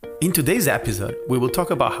In today's episode, we will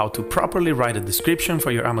talk about how to properly write a description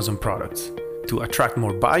for your Amazon products to attract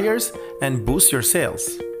more buyers and boost your sales.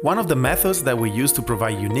 One of the methods that we use to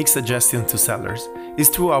provide unique suggestions to sellers is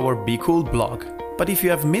through our Be Cool blog. But if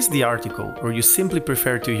you have missed the article or you simply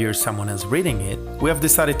prefer to hear someone else reading it, we have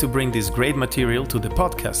decided to bring this great material to the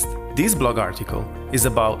podcast. This blog article is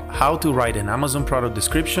about how to write an Amazon product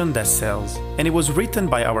description that sells, and it was written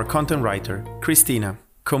by our content writer, Christina.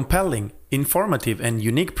 Compelling, informative, and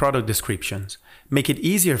unique product descriptions make it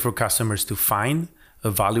easier for customers to find,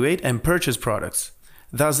 evaluate, and purchase products,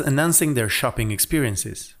 thus enhancing their shopping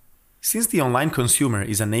experiences. Since the online consumer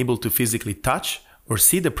is unable to physically touch or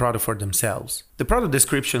see the product for themselves, the product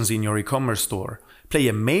descriptions in your e-commerce store play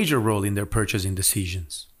a major role in their purchasing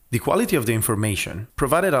decisions. The quality of the information,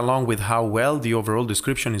 provided along with how well the overall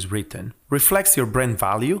description is written, reflects your brand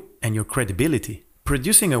value and your credibility.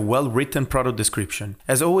 Producing a well-written product description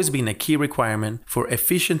has always been a key requirement for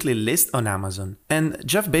efficiently list on Amazon, and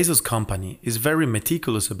Jeff Bezos' company is very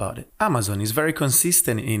meticulous about it. Amazon is very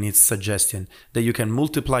consistent in its suggestion that you can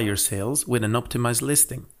multiply your sales with an optimized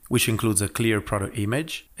listing, which includes a clear product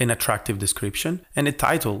image, an attractive description, and a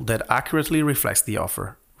title that accurately reflects the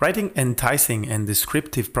offer. Writing enticing and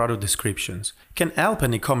descriptive product descriptions can help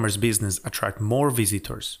an e-commerce business attract more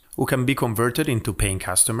visitors, who can be converted into paying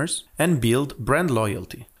customers and build brand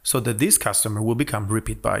loyalty, so that this customer will become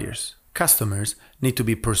repeat buyers. Customers need to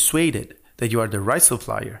be persuaded that you are the right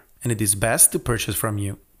supplier, and it is best to purchase from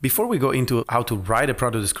you. Before we go into how to write a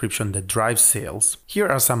product description that drives sales, here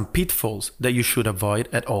are some pitfalls that you should avoid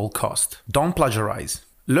at all costs. Don't plagiarize.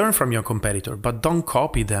 Learn from your competitor, but don't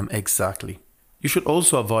copy them exactly. You should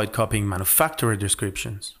also avoid copying manufacturer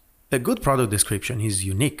descriptions. A good product description is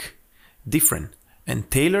unique, different, and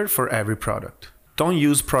tailored for every product. Don't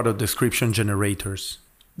use product description generators.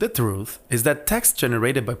 The truth is that text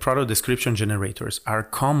generated by product description generators are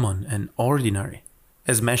common and ordinary.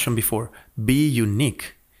 As mentioned before, be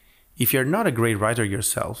unique. If you're not a great writer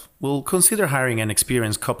yourself, we'll consider hiring an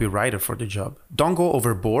experienced copywriter for the job. Don't go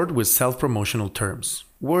overboard with self-promotional terms.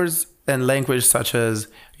 Words and language such as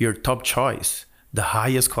your top choice, the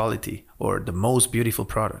highest quality, or the most beautiful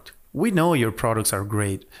product. We know your products are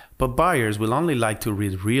great, but buyers will only like to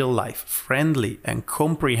read real-life, friendly, and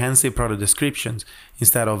comprehensive product descriptions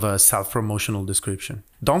instead of a self-promotional description.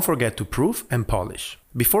 Don't forget to proof and polish.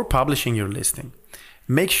 Before publishing your listing,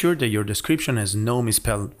 make sure that your description has no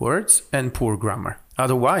misspelled words and poor grammar.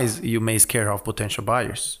 Otherwise, you may scare off potential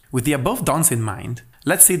buyers. With the above don'ts in mind,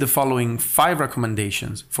 let's see the following 5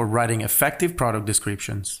 recommendations for writing effective product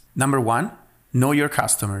descriptions. Number 1. Know your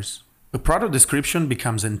customers. A product description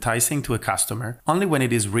becomes enticing to a customer only when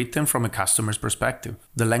it is written from a customer's perspective.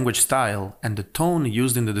 The language style and the tone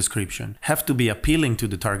used in the description have to be appealing to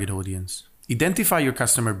the target audience. Identify your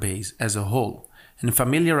customer base as a whole and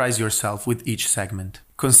familiarize yourself with each segment.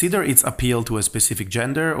 Consider its appeal to a specific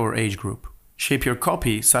gender or age group. Shape your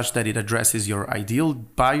copy such that it addresses your ideal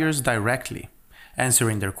buyers directly,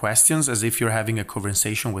 answering their questions as if you're having a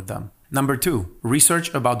conversation with them. Number 2,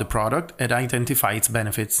 research about the product and identify its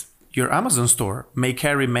benefits. Your Amazon store may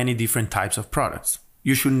carry many different types of products.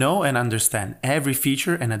 You should know and understand every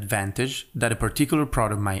feature and advantage that a particular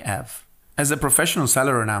product might have. As a professional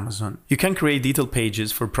seller on Amazon, you can create detailed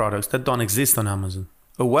pages for products that don't exist on Amazon.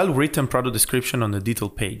 A well-written product description on the detail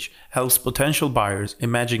page helps potential buyers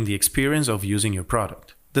imagine the experience of using your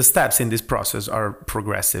product. The steps in this process are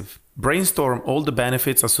progressive. Brainstorm all the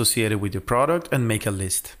benefits associated with your product and make a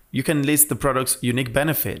list. You can list the product's unique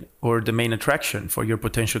benefit or the main attraction for your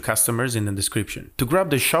potential customers in the description to grab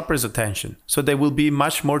the shopper's attention, so they will be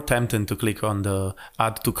much more tempted to click on the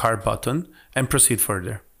Add to Cart button and proceed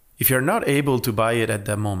further. If you're not able to buy it at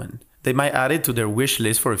that moment, they might add it to their wish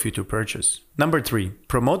list for a future purchase. Number 3,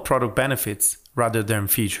 promote product benefits rather than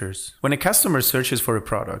features. When a customer searches for a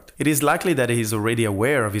product, it is likely that he is already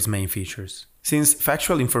aware of its main features. Since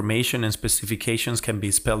factual information and specifications can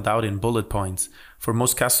be spelled out in bullet points for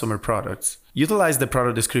most customer products, utilize the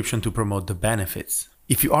product description to promote the benefits.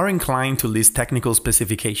 If you are inclined to list technical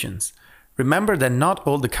specifications, remember that not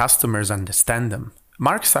all the customers understand them.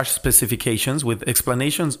 Mark such specifications with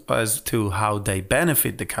explanations as to how they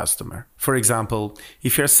benefit the customer. For example,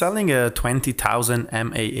 if you're selling a 20,000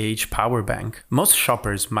 mAh power bank, most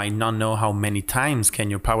shoppers might not know how many times can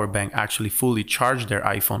your power bank actually fully charge their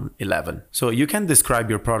iPhone 11. So you can describe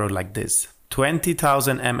your product like this.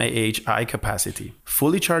 20,000 mAh high capacity.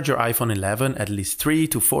 Fully charge your iPhone 11 at least 3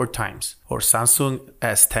 to 4 times, or Samsung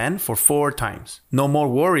S10 for 4 times. No more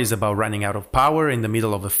worries about running out of power in the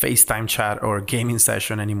middle of a FaceTime chat or gaming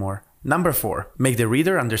session anymore. Number 4, make the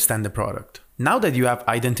reader understand the product. Now that you have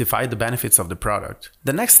identified the benefits of the product,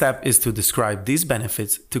 the next step is to describe these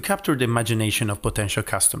benefits to capture the imagination of potential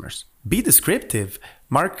customers. Be descriptive.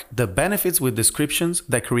 Mark the benefits with descriptions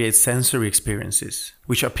that create sensory experiences,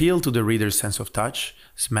 which appeal to the reader's sense of touch,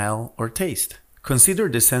 smell, or taste. Consider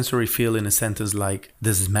the sensory feel in a sentence like,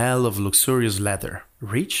 the smell of luxurious leather,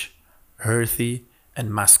 rich, earthy,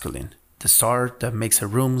 and masculine, the sort that makes a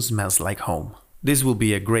room smells like home. This will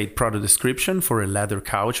be a great product description for a leather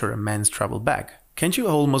couch or a men's travel bag. Can't you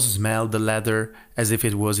almost smell the leather as if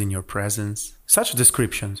it was in your presence? Such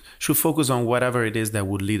descriptions should focus on whatever it is that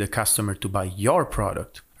would lead a customer to buy your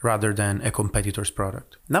product rather than a competitor's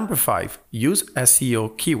product. Number 5, use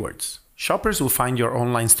SEO keywords. Shoppers will find your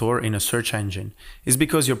online store in a search engine is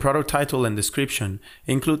because your product title and description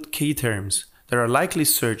include key terms that are likely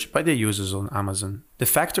searched by the users on Amazon. The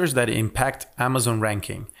factors that impact Amazon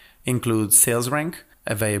ranking include sales rank,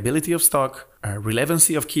 availability of stock,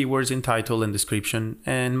 relevancy of keywords in title and description,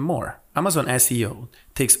 and more. Amazon SEO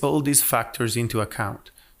takes all these factors into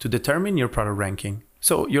account to determine your product ranking.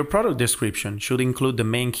 So your product description should include the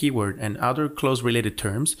main keyword and other close related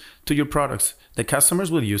terms to your products that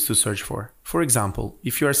customers will use to search for. For example,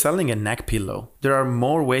 if you are selling a neck pillow, there are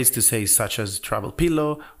more ways to say such as travel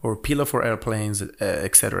pillow or pillow for airplanes,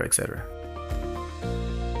 etc., etc.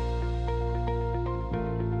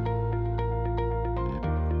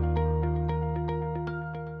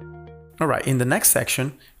 Alright, in the next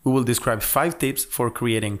section, we will describe 5 tips for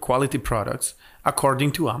creating quality products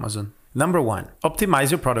according to Amazon. Number 1.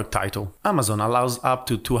 Optimize your product title. Amazon allows up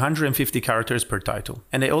to 250 characters per title,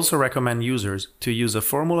 and they also recommend users to use a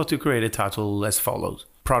formula to create a title as follows.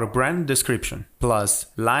 Product brand description, plus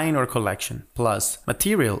line or collection, plus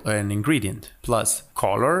material and ingredient, plus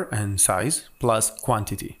color and size, plus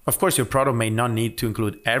quantity. Of course, your product may not need to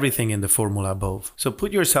include everything in the formula above. So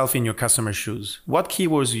put yourself in your customer's shoes. What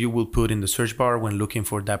keywords you will put in the search bar when looking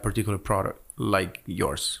for that particular product, like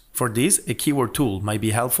yours. For this, a keyword tool might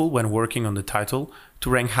be helpful when working on the title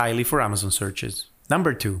to rank highly for Amazon searches.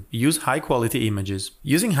 Number 2, use high-quality images.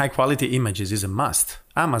 Using high-quality images is a must.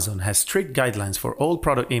 Amazon has strict guidelines for all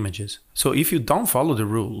product images, so if you don't follow the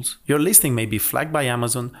rules, your listing may be flagged by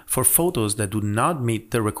Amazon for photos that do not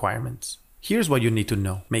meet the requirements. Here's what you need to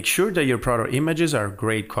know. Make sure that your product images are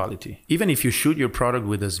great quality. Even if you shoot your product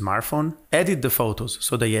with a smartphone, edit the photos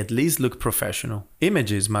so they at least look professional.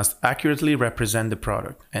 Images must accurately represent the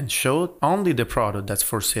product and show only the product that's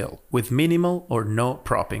for sale, with minimal or no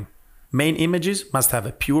propping. Main images must have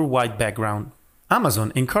a pure white background.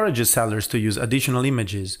 Amazon encourages sellers to use additional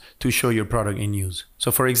images to show your product in use.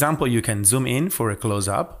 So for example, you can zoom in for a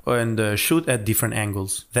close-up and shoot at different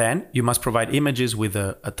angles. Then you must provide images with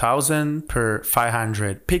 1000 per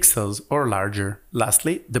 500 pixels or larger.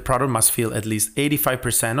 Lastly, the product must fill at least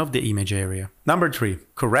 85% of the image area. Number 3,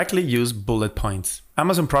 correctly use bullet points.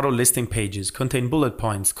 Amazon product listing pages contain bullet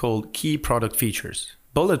points called key product features.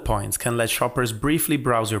 Bullet points can let shoppers briefly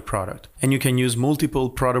browse your product, and you can use multiple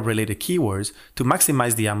product-related keywords to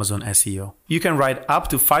maximize the Amazon SEO. You can write up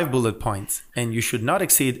to 5 bullet points, and you should not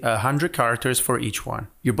exceed 100 characters for each one.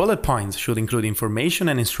 Your bullet points should include information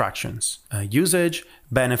and instructions, usage,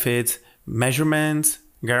 benefits, measurements,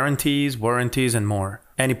 guarantees, warranties, and more.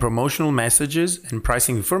 Any promotional messages and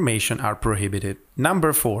pricing information are prohibited.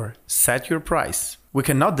 Number 4, set your price. We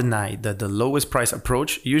cannot deny that the lowest price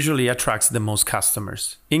approach usually attracts the most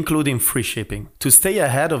customers, including free shipping. To stay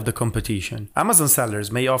ahead of the competition, Amazon sellers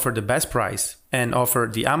may offer the best price and offer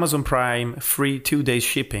the Amazon Prime free 2-day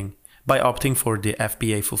shipping by opting for the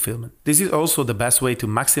FBA fulfillment. This is also the best way to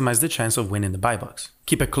maximize the chance of winning the buy box.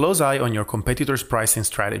 Keep a close eye on your competitors' pricing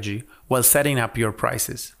strategy while setting up your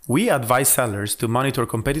prices. We advise sellers to monitor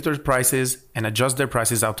competitors' prices and adjust their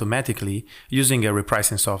prices automatically using a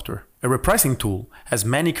repricing software. A repricing tool has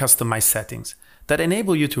many customized settings that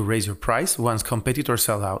enable you to raise your price once competitors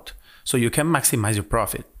sell out, so you can maximize your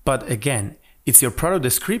profit. But again, it's your product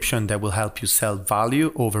description that will help you sell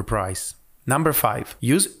value over price. Number 5,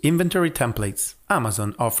 use inventory templates.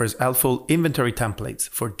 Amazon offers helpful inventory templates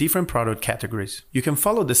for different product categories. You can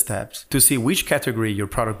follow the steps to see which category your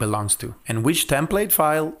product belongs to and which template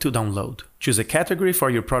file to download. Choose a category for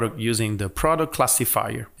your product using the product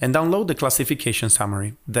classifier and download the classification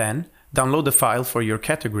summary. Then, download the file for your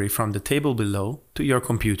category from the table below to your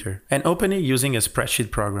computer and open it using a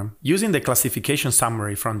spreadsheet program. Using the classification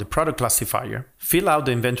summary from the product classifier, fill out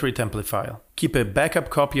the inventory template file. Keep a backup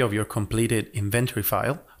copy of your completed inventory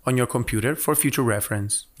file on your computer for future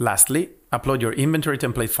reference. Lastly, upload your inventory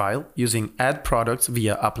template file using Add Products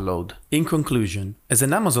via Upload. In conclusion, as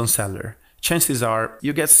an Amazon seller, chances are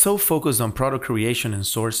you get so focused on product creation and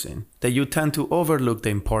sourcing that you tend to overlook the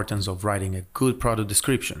importance of writing a good product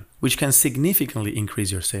description, which can significantly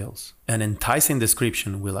increase your sales. An enticing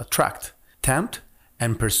description will attract, tempt,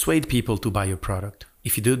 and persuade people to buy your product.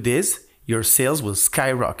 If you do this, your sales will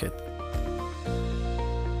skyrocket.